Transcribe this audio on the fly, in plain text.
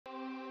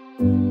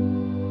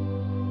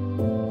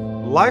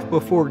Life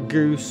before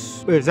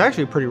Goose was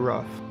actually pretty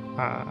rough.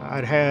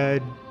 I'd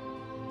had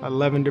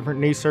 11 different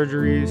knee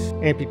surgeries,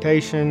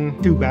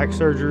 amputation, 2 back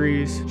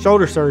surgeries,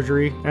 shoulder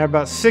surgery, and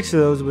about 6 of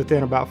those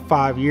within about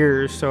 5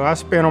 years. So I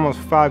spent almost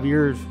 5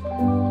 years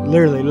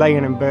literally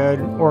laying in bed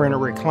or in a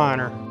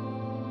recliner.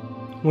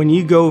 When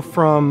you go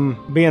from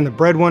being the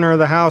breadwinner of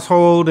the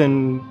household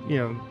and,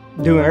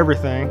 doing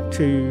everything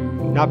to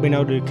not being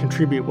able to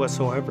contribute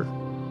whatsoever,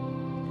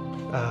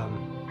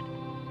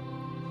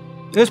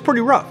 it was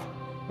pretty rough.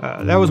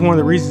 That was one of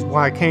the reasons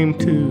why I came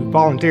to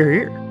volunteer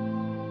here.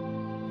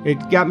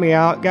 It got me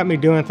out, got me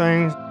doing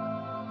things.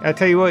 I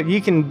tell you what,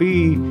 you can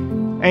be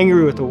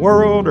angry with the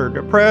world or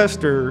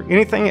depressed or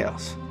anything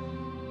else.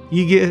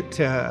 You get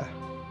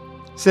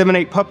 7,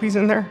 8 puppies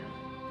in there,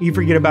 you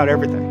forget about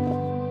everything.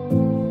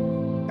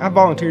 I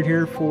volunteered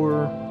here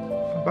for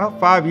about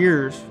 5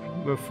 years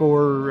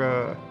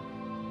before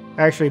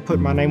actually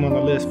putting my name on the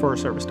list for a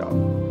service dog.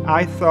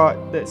 I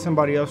thought that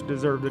somebody else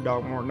deserved a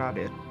dog more than I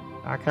did.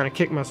 I kind of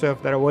kicked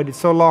myself that I waited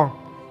so long.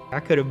 I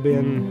could have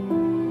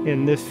been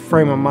in this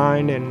frame of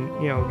mind, and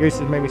Goose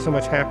has made me so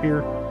much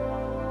happier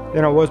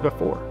than I was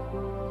before.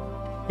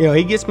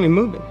 He gets me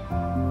moving,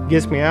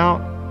 gets me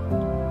out.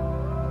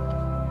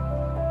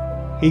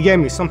 He gave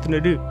me something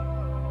to do.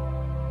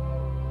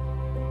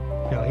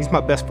 He's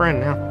my best friend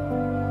now.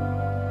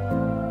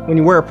 When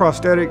you wear a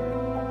prosthetic,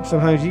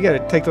 sometimes you got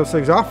to take those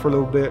things off for a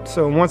little bit.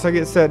 So once I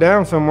get sat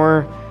down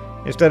somewhere,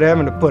 instead of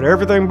having to put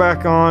everything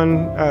back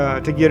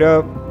on to get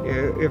up,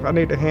 if I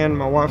need to hand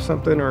my wife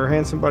something or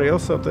hand somebody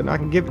else something, I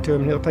can give it to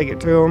him and he'll take it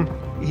to him.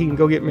 He can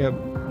go get me a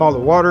bottle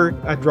of water.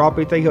 I drop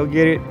anything, he'll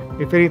get it.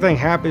 If anything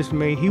happens to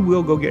me, he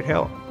will go get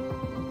help.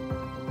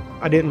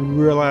 I didn't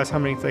realize how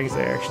many things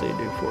they actually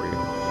do for you.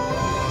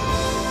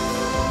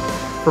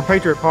 For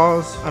Patriot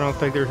PAWS, I don't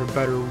think there's a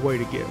better way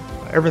to give.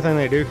 Everything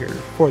they do here is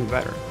for the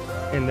veteran,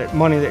 and that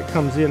money that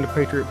comes into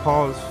Patriot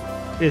PAWS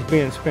is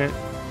being spent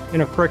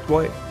in a correct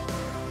way.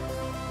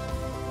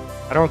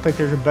 I don't think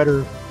there's a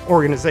better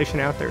organization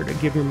out there to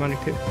give your money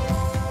to.